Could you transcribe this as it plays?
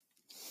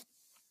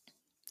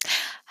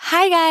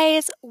Hi,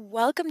 guys.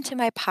 Welcome to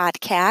my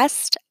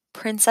podcast,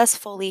 Princess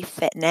Foley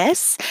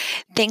Fitness.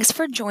 Thanks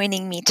for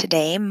joining me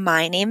today.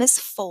 My name is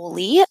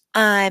Foley.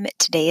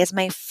 Today is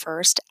my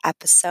first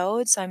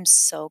episode, so I'm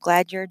so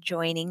glad you're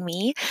joining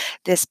me.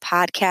 This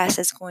podcast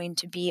is going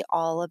to be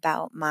all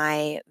about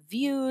my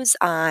views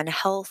on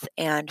health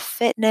and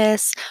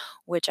fitness,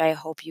 which I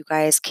hope you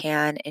guys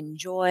can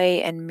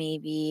enjoy and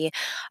maybe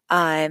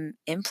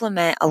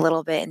implement a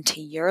little bit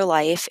into your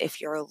life if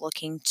you're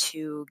looking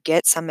to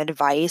get some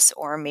advice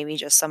or maybe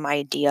just some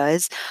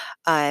ideas.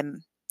 I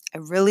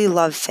really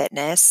love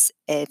fitness.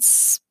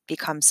 It's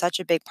become such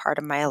a big part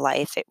of my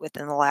life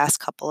within the last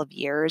couple of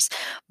years.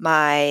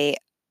 My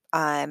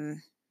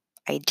um,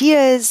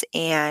 ideas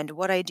and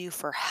what I do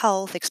for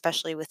health,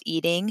 especially with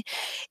eating,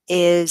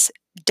 is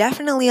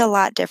definitely a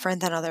lot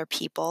different than other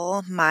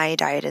people. My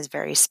diet is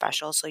very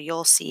special, so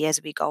you'll see as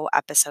we go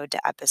episode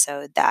to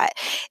episode that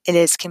it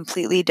is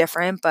completely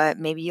different, but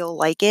maybe you'll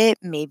like it,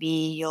 maybe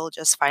you'll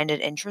just find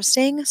it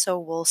interesting. So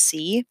we'll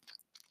see.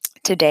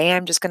 Today,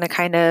 I'm just going to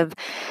kind of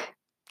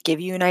give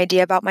you an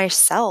idea about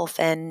myself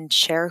and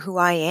share who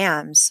I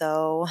am.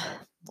 So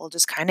we'll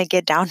just kind of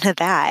get down to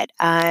that.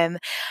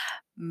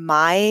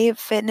 My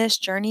fitness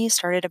journey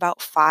started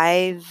about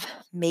 5,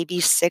 maybe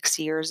 6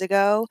 years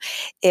ago.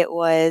 It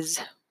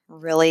was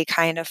really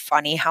kind of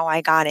funny how I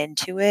got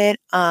into it.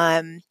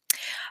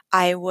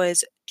 I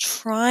was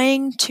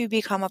trying to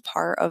become a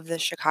part of the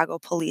Chicago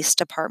Police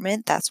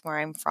Department. That's where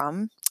I'm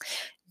from,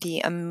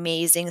 the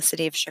amazing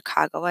city of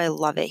Chicago. I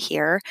love it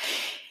here.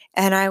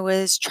 And I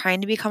was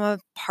trying to become a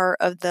part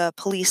of the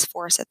police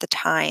force at the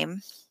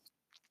time.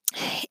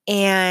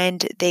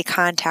 And they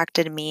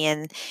contacted me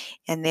and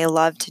they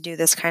love to do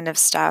this kind of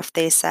stuff.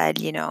 They said,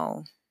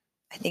 I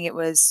think it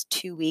was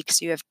 2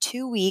 weeks. You have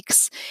 2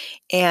 weeks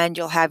and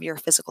you'll have your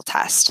physical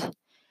test.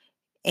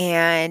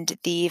 And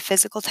the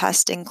physical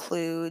test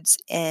includes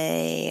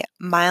a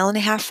mile and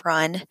a half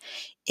run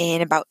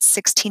in about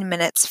 16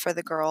 minutes for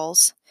the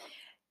girls.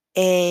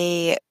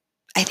 A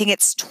I think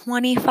it's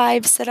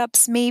 25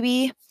 sit-ups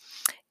maybe,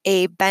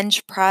 a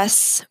bench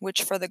press,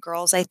 which for the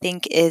girls I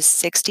think is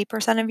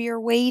 60% of your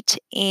weight,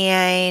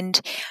 and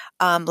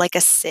like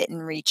a sit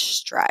and reach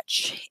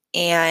stretch.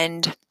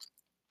 And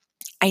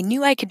I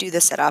knew I could do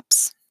the sit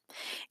ups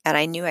and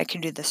I knew I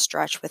could do the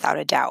stretch without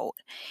a doubt.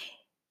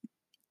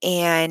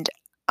 And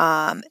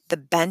the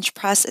bench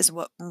press is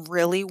what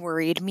really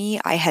worried me.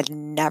 I had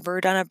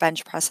never done a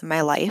bench press in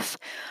my life.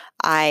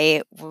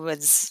 I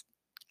was,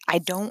 I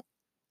don't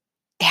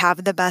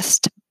have the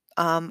best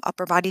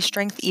upper body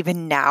strength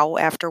even now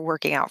after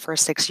working out for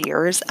 6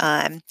 years.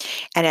 And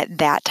at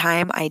that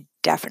time, I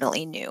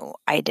definitely knew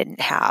I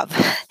didn't have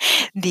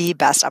the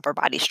best upper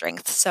body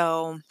strength.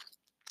 So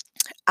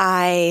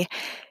I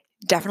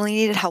definitely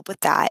needed help with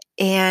that.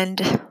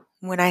 And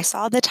when I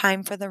saw the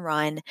time for the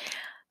run,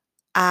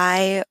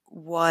 I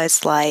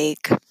was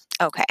like,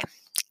 okay,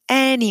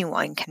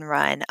 anyone can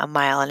run a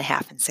mile and a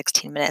half in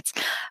 16 minutes.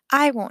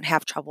 I won't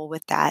have trouble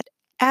with that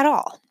at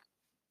all.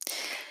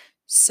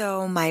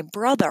 So, my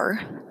brother,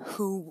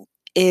 who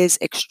is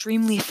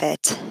extremely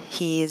fit,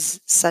 he's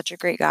such a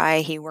great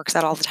guy. He works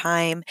out all the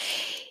time.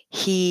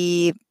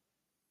 He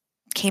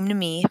came to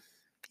me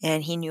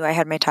and he knew I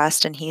had my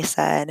test and he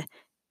said,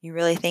 "You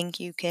really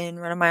think you can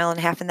run a mile and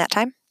a half in that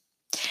time?"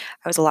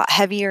 I was a lot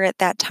heavier at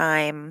that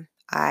time.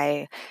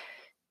 I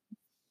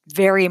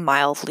very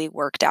mildly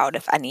worked out,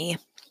 if any.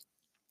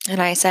 And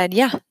I said,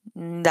 "Yeah,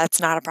 that's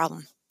not a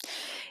problem."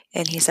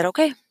 And he said,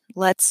 "Okay,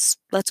 let's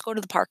go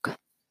to the park.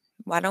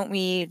 Why don't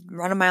we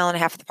run a mile and a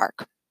half at the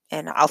park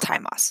and I'll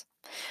time us."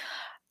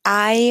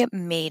 I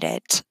made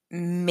it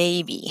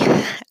maybe,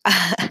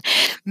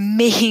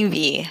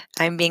 maybe,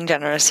 I'm being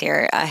generous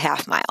here, a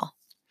half mile.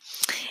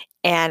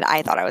 And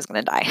I thought I was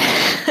going to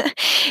die.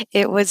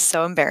 It was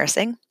so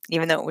embarrassing,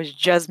 even though it was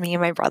just me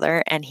and my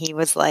brother. And he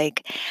was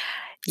like,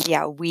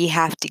 "Yeah, we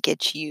have to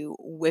get you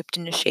whipped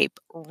into shape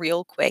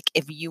real quick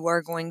if you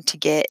are going to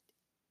get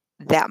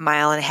that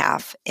mile and a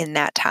half in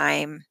that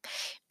time.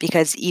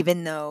 Because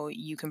even though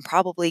you can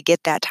probably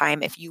get that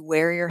time, if you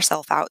wear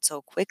yourself out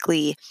so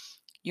quickly,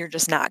 you're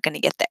just not going to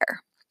get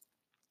there."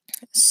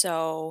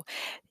 So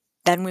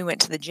then we went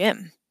to the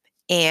gym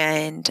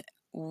and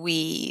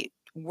we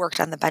worked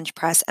on the bench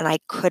press, and I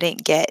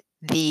couldn't get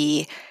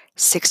the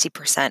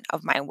 60%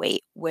 of my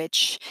weight,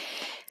 which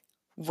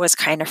was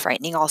kind of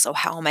frightening. Also,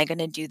 how am I going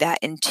to do that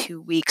in 2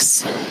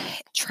 weeks?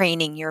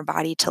 Training your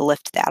body to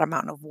lift that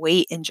amount of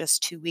weight in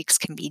just 2 weeks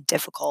can be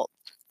difficult.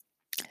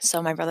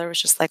 So my brother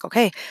was just like,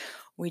 "Okay,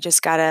 we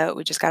just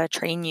gotta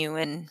train you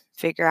and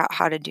figure out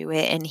how to do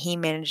it." And he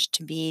managed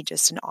to be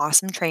just an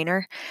awesome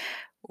trainer.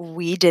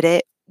 We did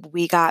it.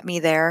 We got me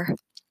there.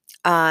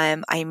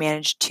 I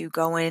managed to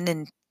go in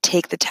and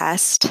take the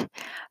test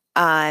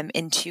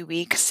in 2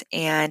 weeks,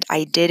 and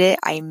I did it.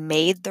 I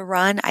made the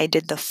run. I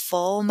did the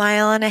full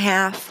mile and a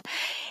half,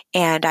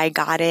 and I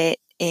got it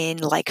in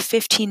like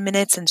 15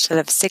 minutes instead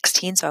of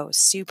 16. So I was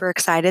super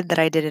excited that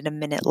I did it a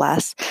minute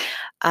less.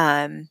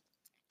 Um,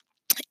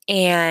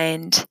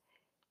 and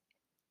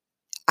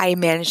I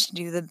managed to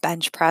do the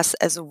bench press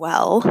as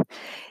well.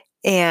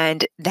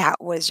 And that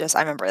was just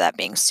I remember that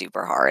being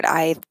super hard.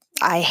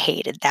 I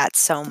hated that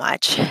so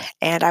much,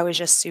 and I was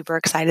just super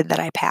excited that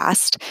I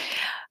passed.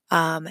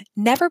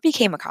 Never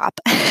became a cop,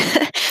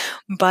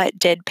 but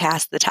did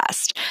pass the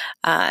test,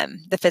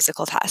 the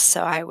physical test.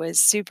 So I was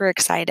super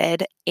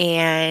excited,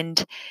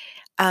 and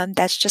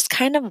that's just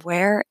kind of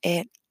where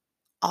it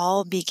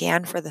all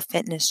began for the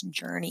fitness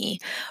journey.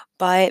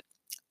 But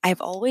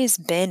I've always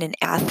been an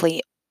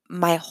athlete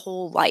my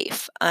whole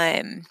life.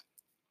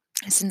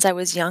 Since I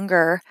was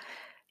younger,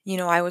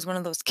 I was one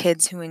of those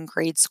kids who in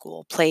grade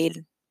school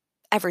played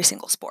every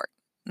single sport,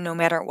 no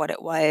matter what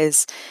it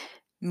was.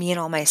 Me and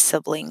all my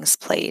siblings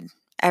played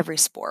every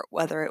sport,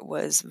 whether it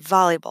was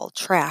volleyball,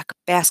 track,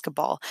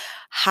 basketball,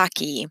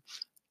 hockey,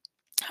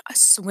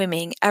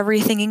 swimming,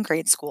 everything in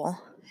grade school.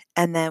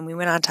 And then we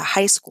went on to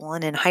high school.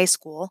 And in high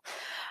school,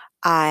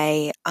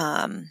 I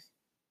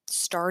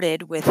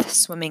started with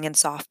swimming and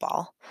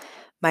softball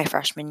my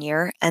freshman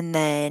year. And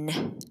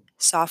then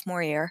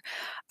sophomore year,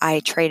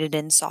 I traded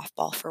in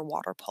softball for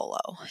water polo.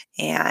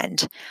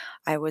 And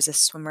I was a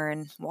swimmer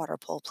and water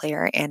polo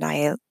player, and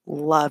I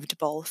loved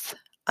both.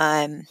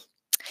 Um,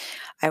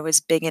 I was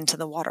big into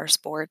the water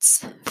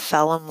sports,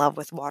 fell in love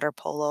with water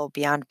polo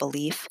beyond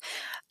belief,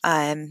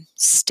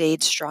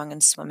 stayed strong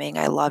in swimming.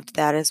 I loved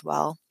that as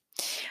well.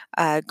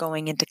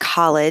 Going into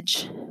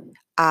college,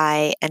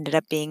 I ended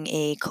up being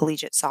a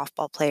collegiate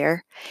softball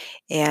player,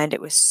 and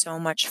it was so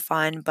much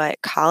fun.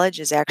 But college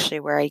is actually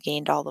where I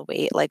gained all the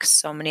weight, like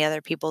so many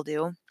other people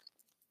do.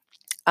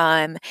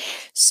 Um,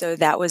 so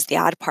that was the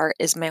odd part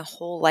is my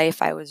whole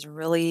life I was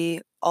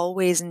really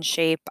always in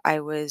shape. I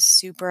was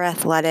super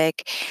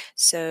athletic.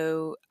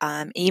 So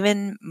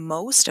even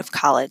most of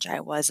college I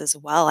was as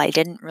well. I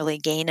didn't really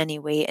gain any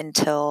weight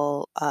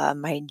until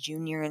my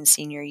junior and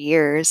senior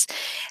years.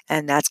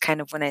 And that's kind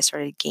of when I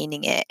started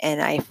gaining it.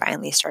 And I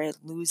finally started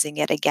losing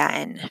it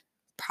again.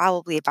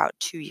 Probably about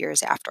 2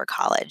 years after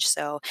college.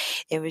 So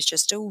it was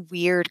just a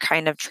weird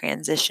kind of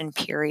transition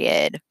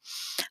period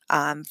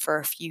for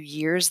a few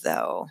years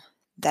though,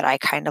 that I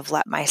kind of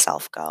let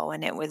myself go,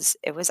 and it was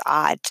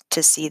odd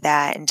to see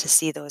that and to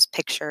see those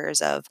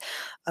pictures of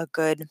a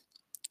good,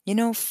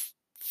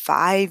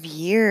 5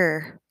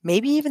 year,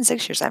 maybe even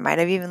 6 years. I might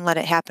have even let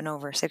it happen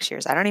over 6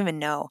 years. I don't even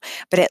know,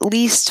 but at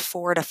least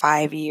 4 to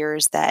 5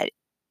 years that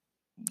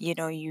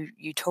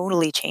you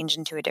totally change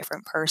into a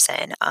different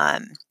person.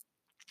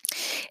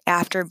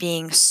 After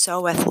being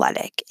so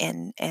athletic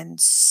and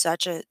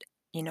such a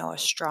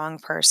strong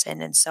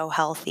person and so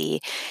healthy,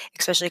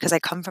 especially because I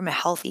come from a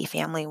healthy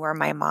family where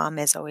my mom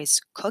is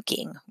always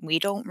cooking. We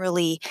don't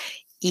really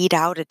eat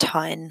out a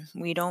ton.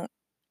 We don't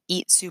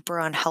eat super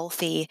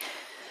unhealthy.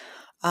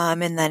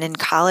 And then in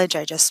college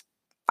I just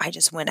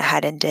went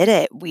ahead and did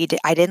it.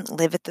 I didn't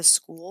live at the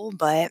school,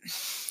 but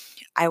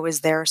I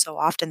was there so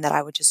often that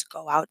I would just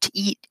go out to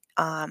eat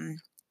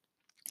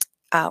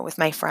with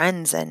my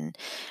friends and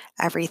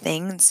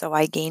everything. So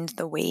I gained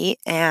the weight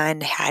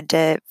and had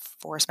to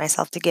force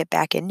myself to get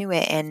back into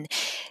it. And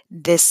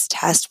this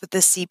test with the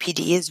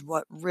CPD is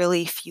what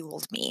really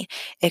fueled me,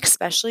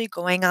 especially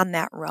going on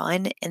that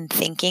run and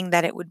thinking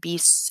that it would be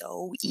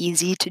so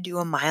easy to do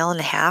a mile and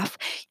a half.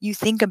 You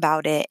think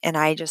about it, and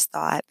I just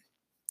thought,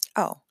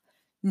 oh,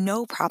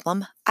 no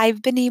problem.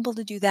 I've been able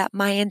to do that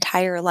my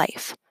entire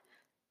life.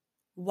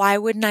 Why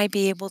wouldn't I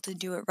be able to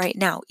do it right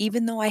now?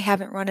 Even though I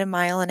haven't run a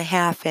mile and a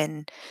half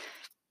in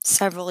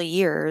several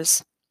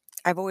years,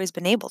 I've always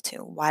been able to.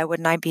 Why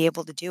wouldn't I be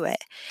able to do it?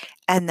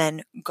 And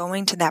then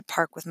going to that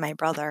park with my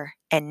brother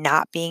and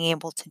not being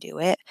able to do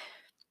it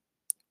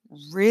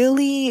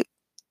really,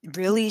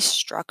 really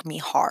struck me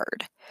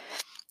hard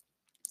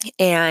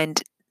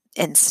and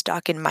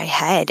stuck in my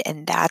head.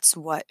 And that's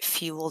what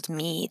fueled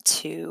me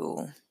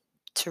to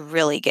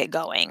really get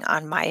going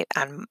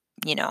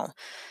you know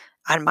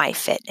on my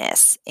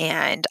fitness.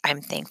 And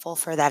I'm thankful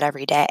for that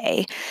every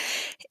day.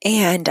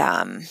 And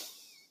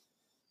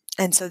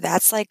so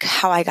that's like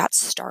how I got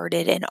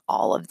started in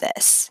all of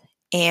this.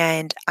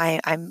 And I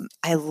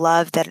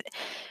love that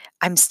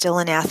I'm still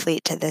an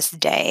athlete to this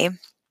day.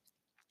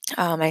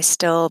 I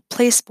still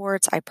play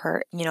sports.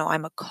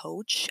 I'm a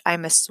coach.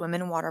 I'm a swim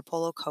and water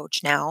polo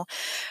coach now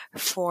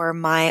for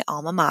my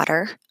alma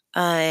mater,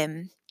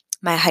 um,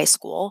 my high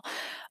school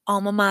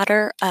alma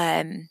mater.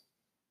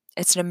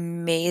 It's an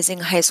amazing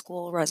high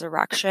school,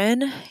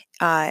 Resurrection,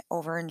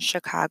 over in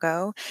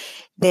Chicago.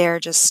 They're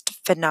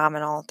just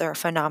phenomenal. They're a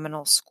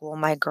phenomenal school.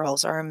 My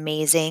girls are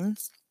amazing.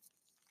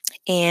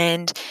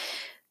 And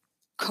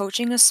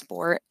coaching a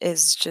sport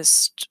is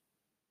just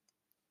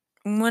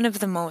one of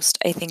the most,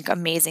 I think,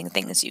 amazing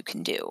things you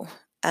can do.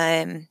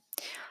 Um,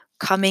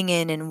 Coming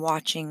in and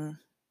watching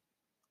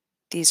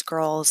these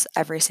girls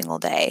every single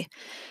day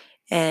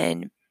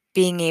and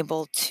being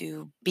able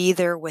to be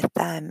there with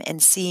them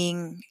and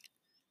seeing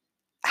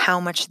how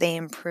much they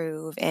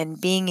improve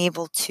and being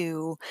able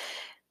to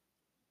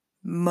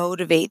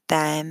motivate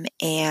them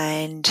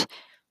and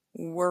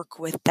work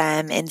with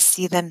them and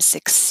see them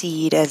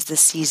succeed as the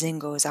season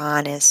goes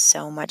on is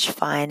so much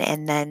fun.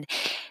 And then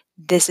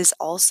this is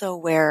also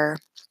where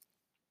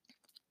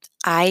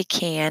I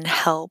can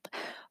help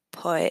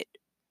put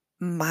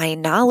my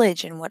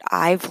knowledge and what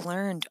I've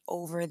learned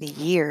over the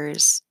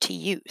years to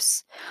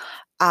use.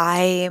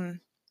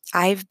 I'm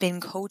I've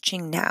been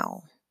coaching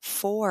now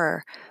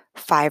for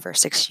 5 or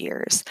 6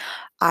 years.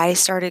 I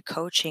started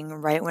coaching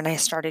right when I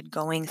started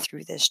going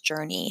through this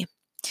journey.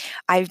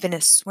 I've been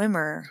a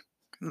swimmer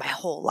my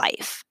whole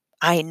life.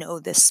 I know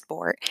this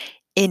sport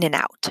in and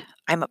out.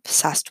 I'm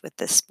obsessed with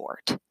this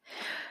sport.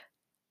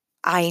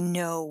 I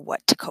know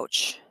what to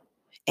coach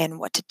and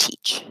what to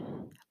teach.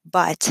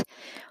 But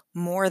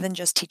more than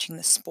just teaching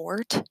the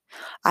sport,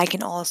 I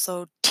can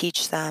also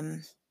teach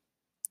them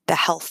the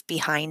health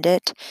behind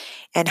it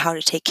and how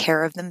to take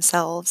care of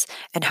themselves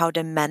and how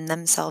to mend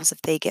themselves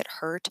if they get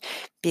hurt,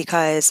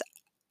 because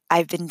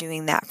I've been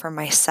doing that for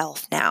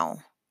myself now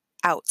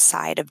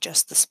outside of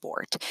just the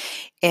sport.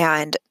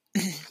 And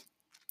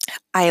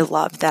I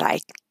love that I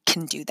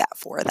can do that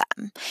for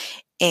them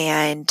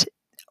and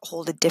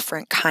hold a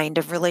different kind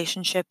of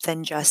relationship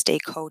than just a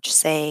coach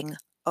saying,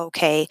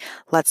 okay,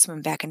 let's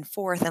swim back and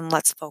forth and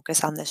let's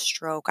focus on this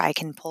stroke. I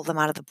can pull them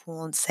out of the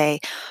pool and say,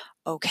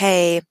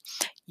 okay,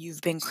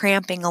 you've been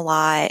cramping a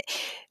lot.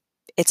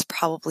 It's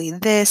probably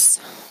this.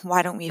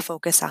 Why don't we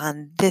focus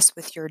on this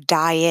with your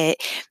diet?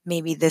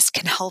 Maybe this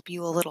can help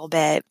you a little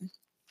bit.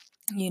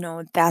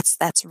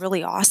 That's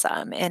really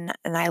awesome. And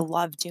I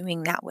love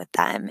doing that with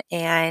them.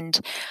 And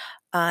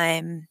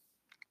um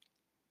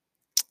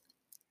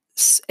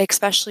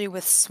especially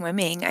with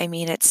swimming, I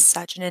mean, it's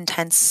such an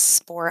intense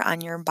sport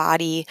on your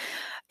body,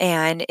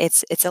 and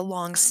it's a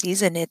long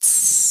season.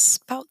 It's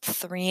about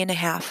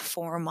 3.5,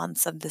 4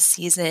 months of the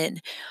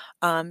season,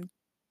 um,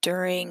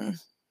 during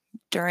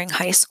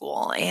high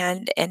school,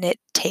 and it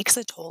takes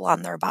a toll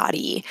on their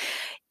body,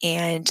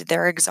 and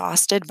they're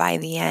exhausted by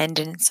the end.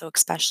 And so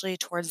especially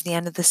towards the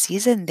end of the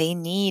season, they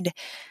need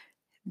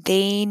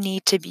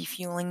to be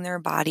fueling their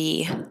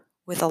body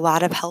with a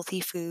lot of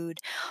healthy food,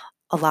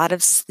 a lot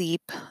of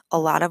sleep, a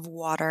lot of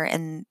water,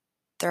 and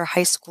they're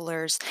high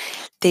schoolers.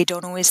 They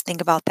don't always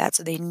think about that,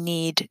 so they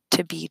need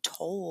to be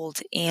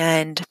told.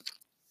 And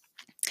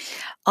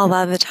a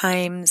lot of the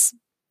times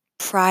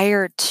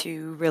prior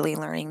to really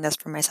learning this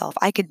for myself,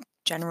 I could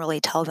generally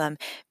tell them,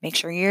 make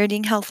sure you're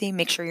eating healthy,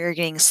 make sure you're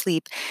getting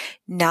sleep.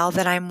 Now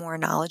that I'm more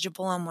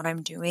knowledgeable on what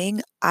I'm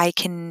doing, I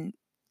can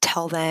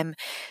tell them,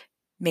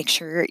 make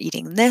sure you're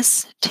eating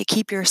this to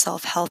keep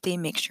yourself healthy.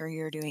 Make sure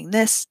you're doing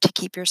this to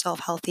keep yourself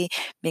healthy.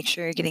 Make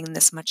sure you're getting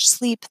this much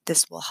sleep.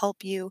 This will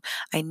help you.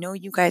 I know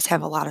you guys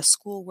have a lot of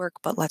schoolwork,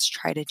 but let's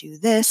try to do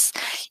this.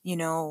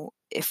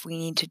 If we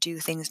need to do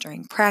things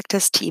during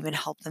practice to even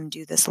help them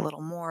do this a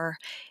little more,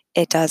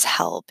 it does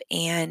help.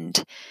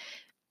 And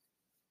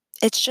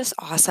it's just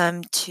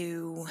awesome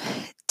to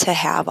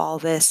have all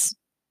this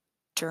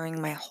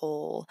during my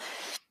whole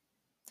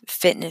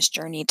fitness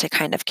journey to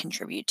kind of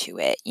contribute to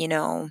it.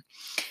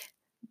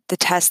 The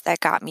test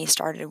that got me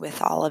started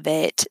with all of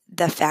it,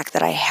 the fact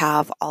that I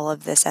have all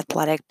of this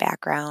athletic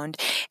background,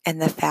 and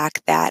the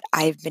fact that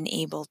I've been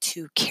able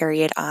to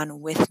carry it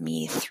on with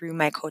me through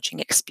my coaching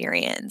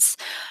experience,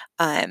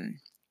 um,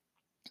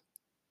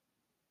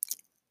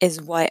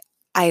 is what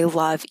I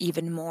love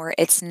even more.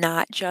 It's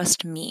not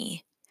just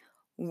me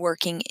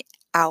working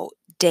out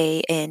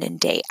day in and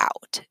day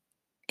out.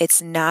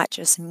 It's not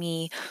just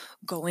me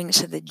going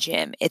to the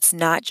gym. It's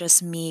not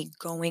just me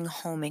going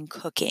home and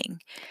cooking.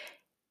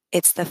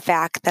 It's the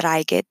fact that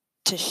I get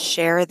to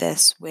share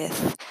this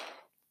with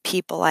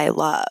people I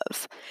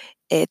love.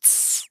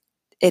 It's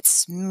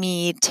it's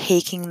me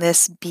taking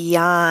this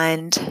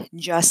beyond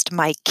just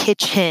my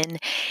kitchen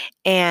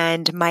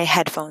and my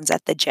headphones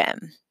at the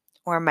gym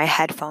or my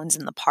headphones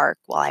in the park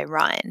while I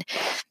run.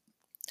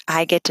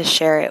 I get to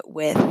share it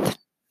with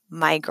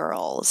my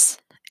girls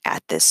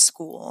at this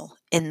school,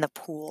 in the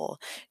pool,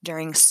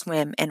 during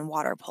swim and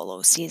water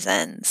polo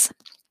seasons.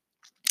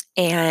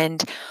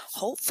 And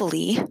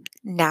hopefully,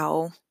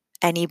 now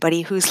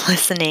anybody who's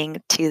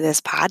listening to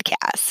this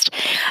podcast,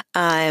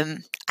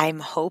 I'm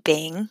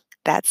hoping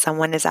that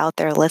someone is out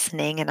there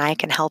listening and I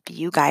can help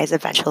you guys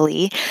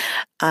eventually.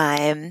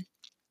 Um,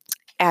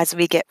 as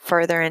we get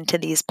further into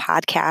these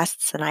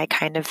podcasts and I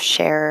kind of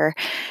share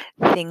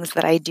things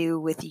that I do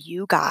with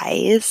you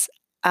guys,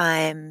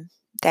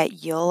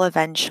 that you'll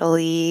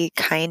eventually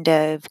kind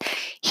of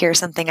hear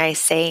something I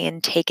say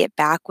and take it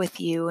back with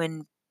you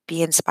and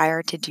be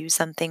inspired to do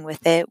something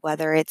with it,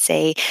 whether it's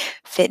a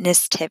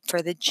fitness tip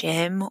for the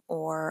gym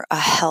or a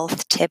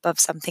health tip of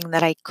something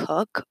that I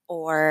cook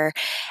or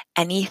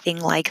anything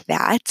like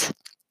that.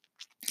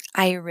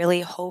 I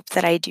really hope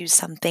that I do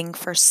something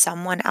for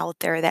someone out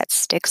there that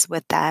sticks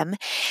with them.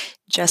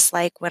 Just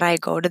like when I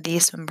go to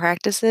these swim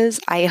practices,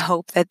 I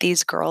hope that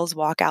these girls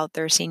walk out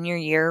their senior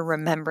year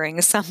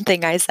remembering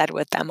something I said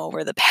with them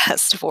over the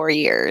past 4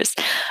 years.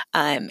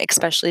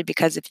 Especially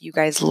because if you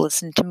guys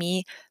listen to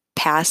me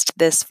past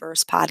this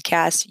first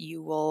podcast,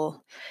 you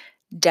will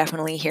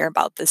definitely hear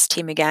about this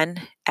team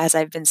again, as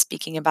I've been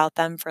speaking about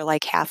them for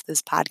like half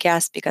this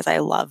podcast because I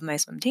love my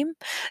swim team.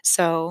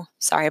 So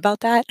sorry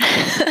about that,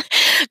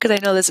 because I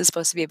know this is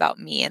supposed to be about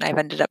me and I've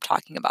ended up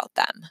talking about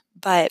them.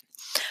 But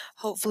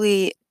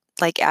hopefully,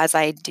 like, as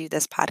I do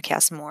this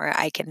podcast more,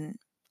 I can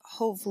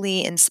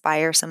hopefully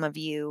inspire some of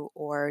you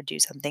or do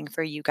something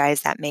for you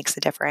guys that makes a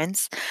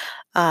difference.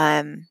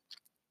 Um,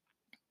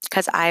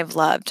 because I've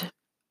loved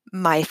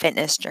my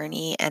fitness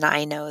journey, and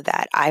I know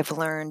that I've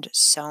learned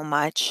so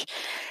much,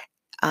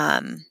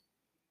 um,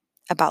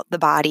 about the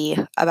body,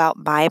 about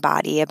my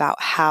body,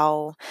 about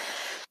how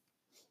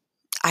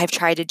I've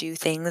tried to do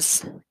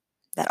things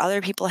that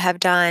other people have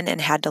done and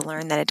had to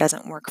learn that it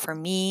doesn't work for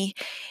me,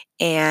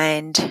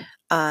 and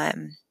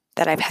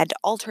that I've had to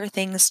alter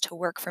things to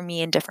work for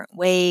me in different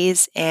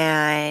ways.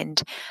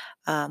 And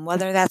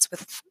whether that's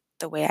with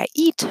the way I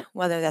eat,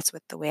 whether that's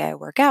with the way I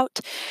work out,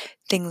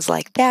 things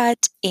like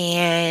that.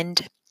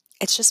 And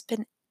it's just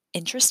been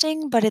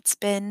interesting, but it's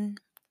been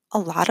a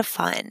lot of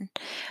fun.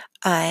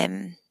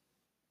 Um,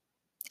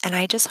 and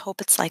I just hope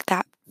it's like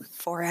that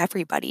for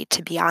everybody,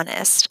 to be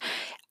honest.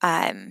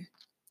 Um,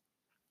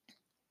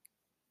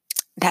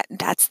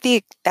 that's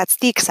the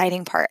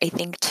exciting part, I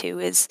think, too,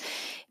 is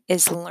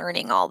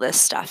learning all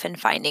this stuff and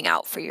finding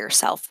out for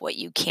yourself what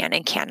you can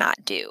and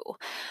cannot do.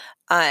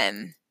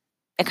 Um,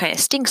 it kind of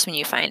stinks when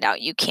you find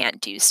out you can't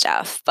do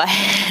stuff, but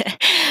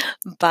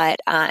but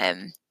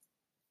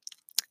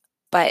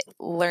but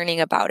learning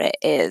about it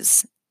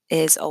is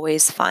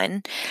always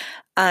fun.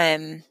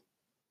 Um,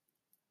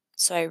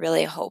 so I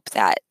really hope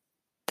that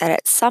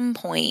at some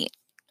point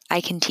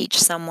I can teach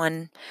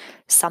someone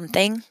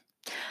something.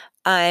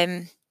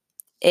 Um,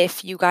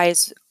 if you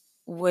guys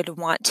would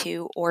want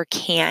to or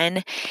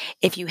can,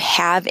 if you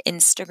have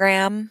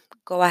Instagram,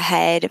 go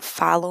ahead,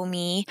 follow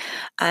me.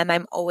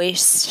 I'm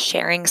always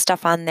sharing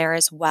stuff on there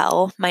as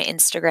well. My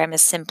Instagram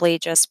is simply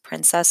just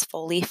Princess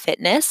Foley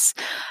Fitness.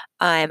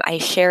 I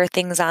share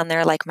things on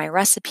there like my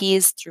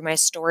recipes through my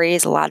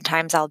stories. A lot of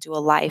times I'll do a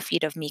live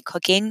feed of me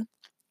cooking.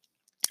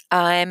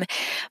 Um,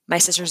 my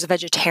sister's a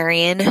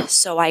vegetarian,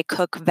 so I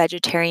cook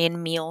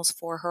vegetarian meals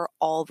for her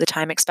all the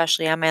time,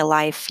 especially on my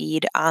live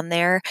feed on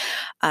there.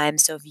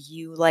 So if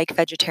you like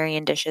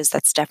vegetarian dishes,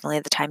 that's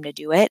definitely the time to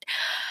do it.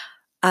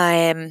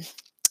 Um,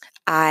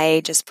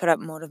 I just put up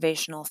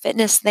motivational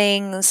fitness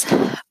things.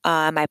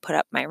 I put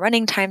up my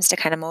running times to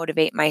kind of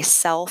motivate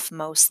myself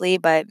mostly,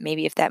 but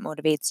maybe if that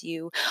motivates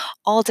you,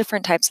 all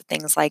different types of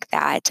things like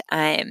that.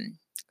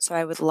 So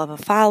I would love a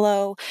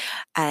follow.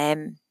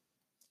 Um,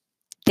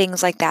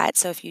 things like that.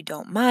 So if you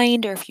don't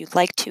mind or if you'd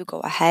like to, go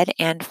ahead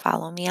and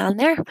follow me on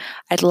there.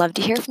 I'd love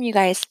to hear from you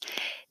guys.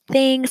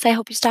 Thanks. I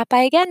hope you stop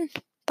by again.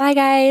 Bye,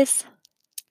 guys.